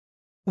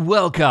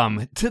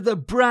Welcome to the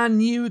brand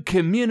new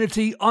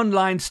community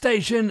online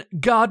station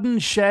Garden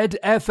Shed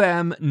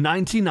FM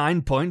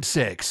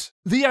 99.6.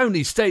 The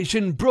only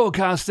station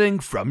broadcasting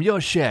from your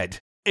shed.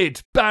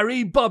 It's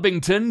Barry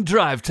Bobbington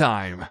Drive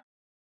Time.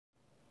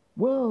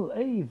 Well,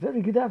 a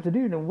very good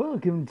afternoon and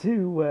welcome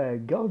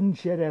to Garden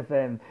Shed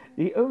FM,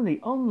 the only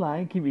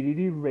online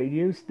community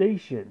radio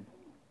station.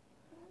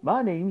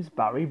 My name's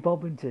Barry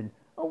Bobbington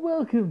and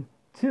welcome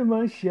to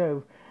my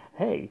show.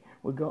 Hey,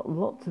 we've got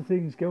lots of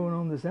things going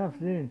on this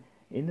afternoon.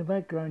 In the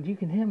background you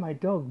can hear my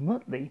dog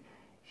Muttley.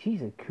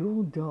 She's a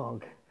cool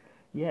dog.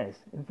 Yes,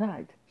 in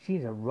fact,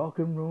 she's a rock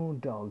and roll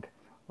dog.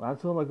 Well,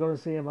 that's all I've got to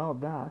say about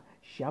that.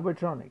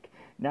 Shabatronic.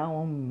 Now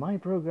on my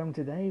program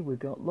today we've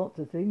got lots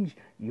of things,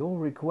 your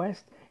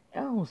request,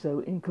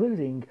 also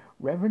including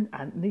Reverend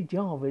Anthony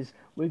Jarvis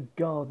with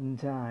Garden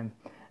Time.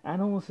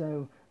 And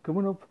also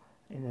coming up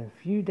in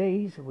a few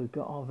days we've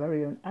got our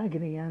very own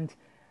agony aunt,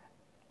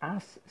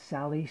 Ask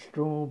Sally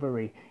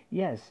Strawberry.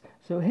 Yes,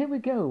 so here we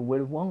go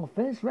with our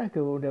first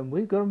record, and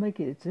we've got to make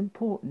it, it's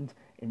important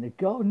in the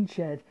Garden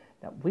Shed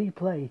that we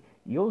play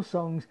your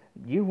songs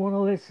you want to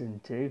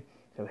listen to.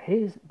 So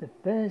here's the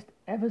first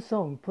ever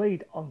song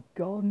played on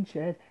Garden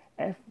Shed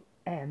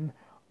FM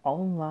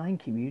online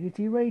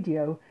community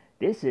radio.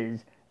 This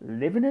is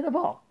Living in a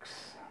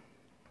Box.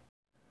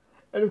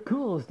 And of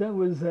course, that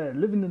was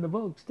Living in the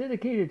Box,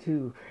 dedicated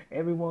to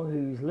everyone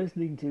who's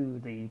listening to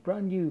the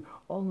brand new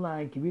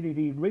online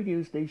community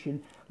radio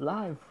station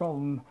live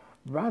from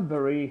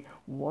Bradbury,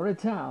 what a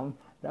town.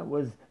 That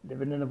was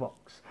Living in a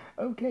Box.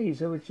 Okay,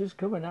 so it's just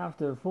coming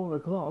after 4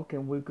 o'clock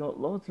and we've got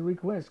lots of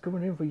requests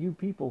coming in for you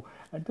people.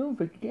 And don't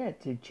forget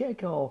to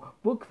check our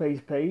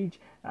Bookface page.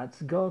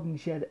 That's Garden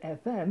Shed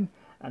FM.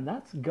 And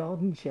that's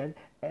Garden Shed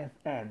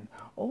FM.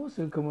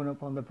 Also coming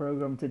up on the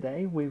programme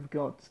today, we've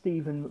got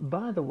Stephen,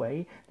 by the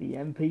way, the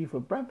MP for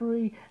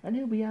Bradbury, and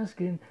he'll be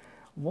asking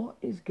what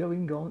is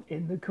going on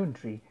in the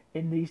country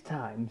in these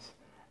times.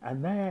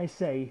 And may I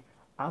say,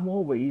 I'm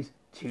always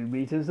 2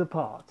 meters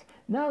apart.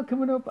 Now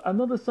coming up,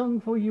 another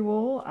song for you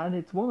all, and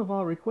it's one of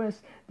our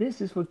requests.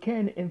 This is for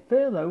Ken in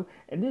Furlough,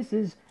 and this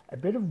is a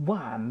bit of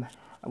Wham.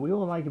 And we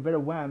all like a bit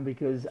of Wham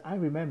because I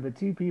remember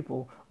two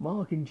people,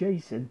 Mark and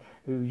Jason,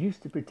 who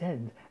used to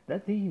pretend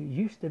that they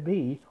used to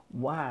be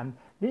Wham.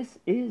 This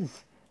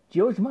is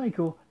George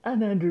Michael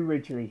and Andrew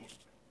Ridgeley.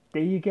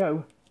 There you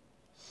go.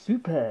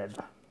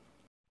 Superb.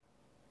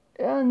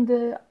 And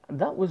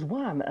that was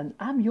Wham, and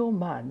I'm Your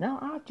Man. Now,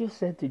 I've just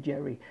said to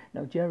Jerry,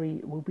 now Jerry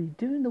will be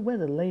doing the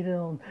weather later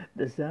on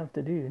this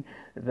afternoon.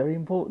 Very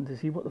important to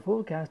see what the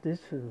forecast is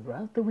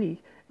throughout the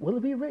week. Will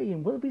it be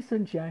rain, will it be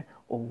sunshine,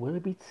 or will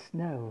it be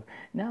snow?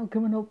 Now,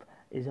 coming up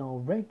is our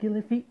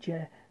regular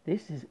feature.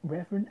 This is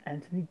Reverend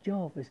Anthony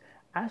Jarvis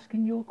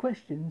asking your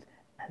questions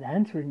and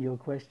answering your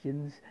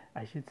questions,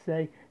 I should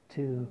say,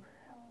 to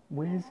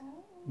Where's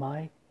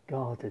My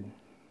Garden?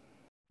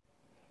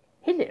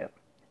 Hello.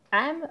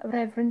 I'm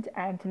Reverend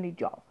Anthony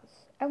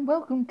Jarvis, and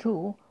welcome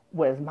to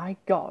Where's My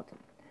Garden.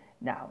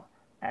 Now,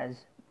 as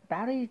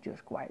Barry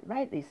just quite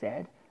rightly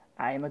said,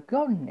 I am a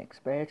gardening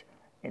expert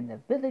in the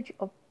village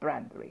of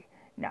Bradbury.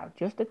 Now,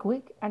 just a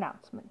quick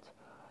announcement.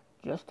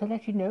 Just to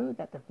let you know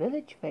that the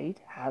village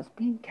fete has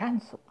been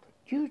cancelled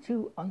due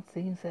to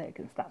unseen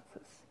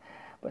circumstances.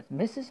 But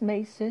Mrs.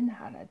 Mason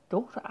and her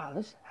daughter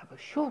Alice have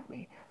assured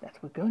me that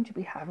we're going to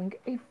be having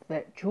a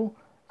virtual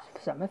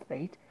summer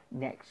fete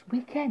next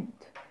weekend.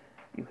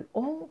 You can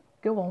all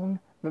go on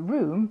the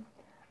room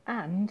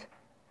and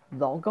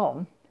log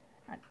on,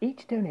 and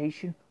each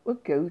donation will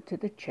go to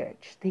the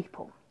church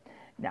steeple.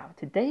 Now,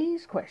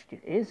 today's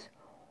question is,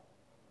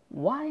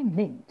 why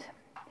mint?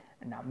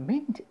 And now,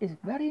 mint is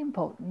very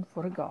important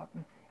for a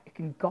garden. It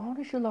can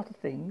garnish a lot of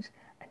things,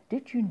 and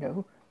did you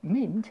know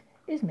mint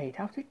is made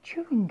out of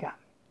chewing gum?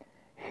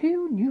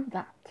 Who knew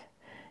that?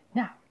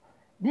 Now,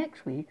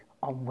 next week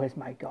on Where's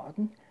My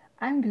Garden,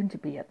 I'm going to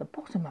be at the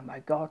bottom of my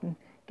garden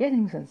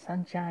getting some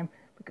sunshine,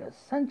 because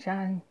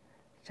sunshine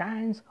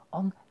shines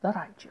on the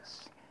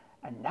righteous.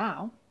 And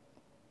now,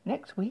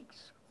 next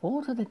week's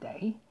thought of the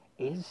day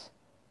is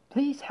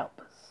Please Help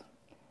Us.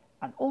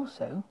 And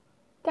also,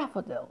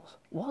 daffodils.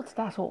 What's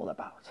that all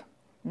about?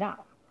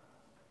 Now,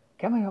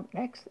 coming up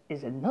next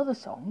is another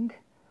song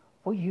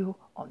for you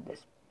on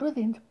this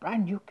brilliant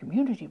brand new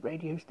community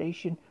radio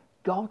station,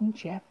 Garden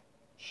Shed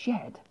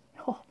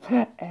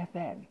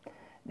FM.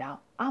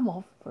 Now, I'm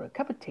off for a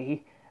cup of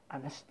tea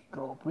and a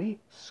strawberry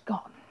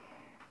scone.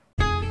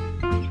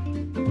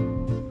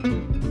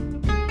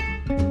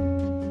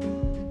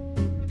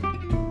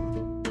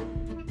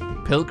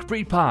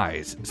 Pilkbury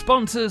Pies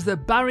sponsors the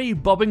Barry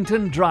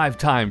Bobbington Drive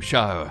Time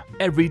show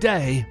every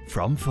day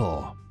from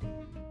 4.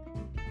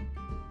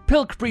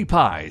 Pilkbury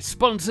Pies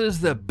sponsors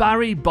the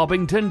Barry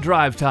Bobbington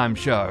Drive Time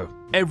show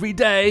every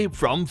day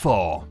from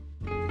 4.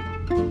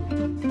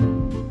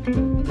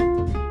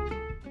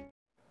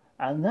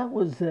 And that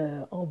was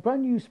our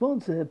brand new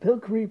sponsor,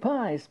 Pilkbury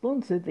Pie,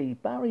 sponsored the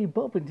Barry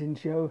Bobbington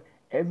show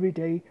every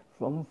day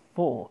from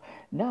 4.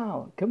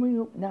 Now,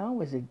 coming up now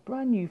is a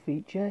brand new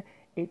feature.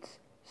 It's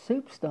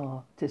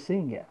Soapstar to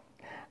Singer.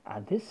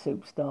 And this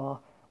soap star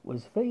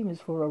was famous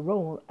for her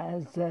role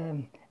as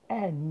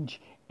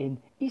Ange in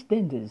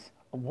EastEnders.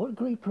 And what a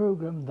great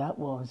programme that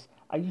was.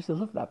 I used to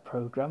love that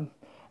programme,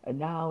 and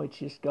now it's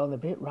just gone a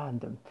bit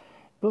random.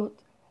 But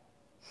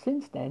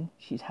since then,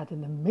 she's had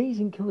an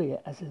amazing career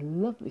as a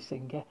lovely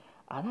singer,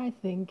 and I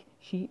think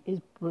she is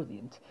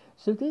brilliant.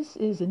 So this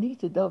is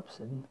Anita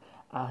Dobson,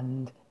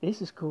 and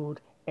this is called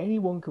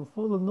Anyone Can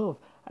Fall in Love.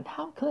 And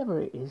how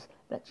clever it is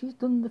that she's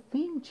done the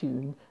theme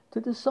tune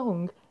to the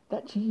song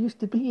that she used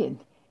to be in.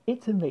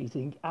 It's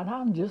amazing, and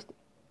I'm just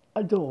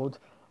adored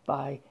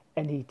by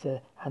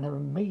Anita and her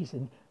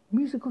amazing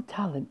musical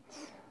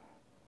talents.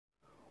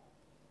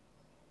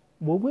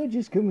 Well, we're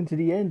just coming to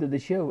the end of the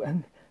show,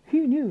 and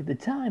who knew the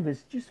time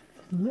has just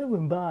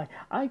flown by.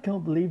 I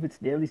can't believe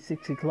it's nearly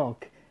 6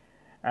 o'clock.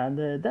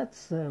 And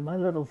that's my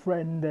little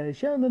friend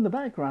shouting in the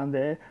background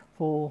there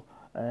for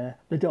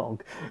the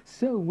dog.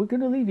 So we're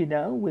going to leave you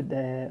now with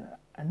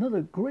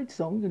another great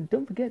song, and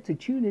don't forget to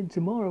tune in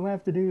tomorrow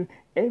afternoon,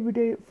 every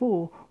day at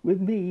 4, with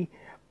me,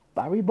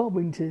 Barry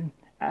Bobbington,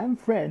 and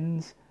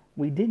friends.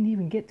 We didn't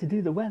even get to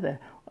do the weather,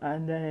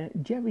 and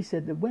Jerry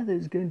said the weather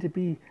is going to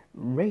be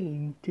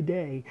rain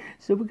today.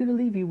 So we're going to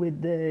leave you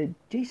with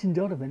Jason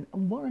Donovan,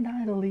 and what an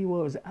idol he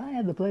was. I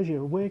had the pleasure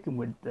of working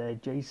with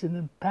Jason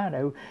and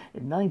Pano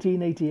in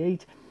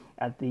 1988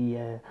 at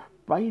the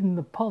Brighton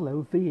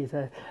Apollo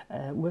Theatre,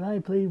 when I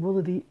played one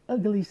of the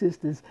Ugly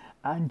Sisters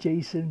and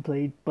Jason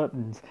played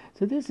Buttons.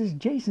 So this is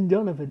Jason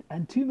Donovan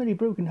and Too Many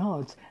Broken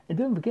Hearts. And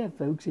don't forget,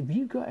 folks, if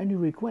you've got any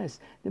requests,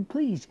 then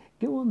please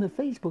go on the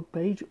Facebook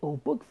page, or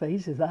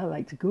Bookface as I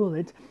like to call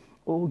it,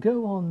 or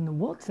go on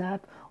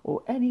WhatsApp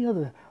or any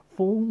other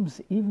forms,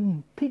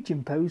 even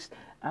Pigeon Post,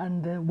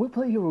 and we'll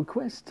play your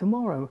requests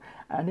tomorrow.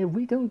 And if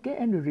we don't get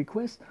any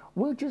requests,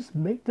 we'll just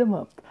make them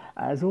up,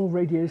 as all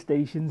radio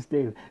stations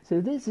do. So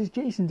this is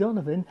Jason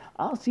Donovan.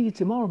 I'll see you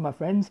tomorrow, my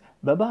friends.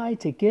 Bye bye,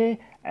 take care,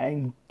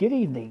 and good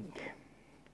evening.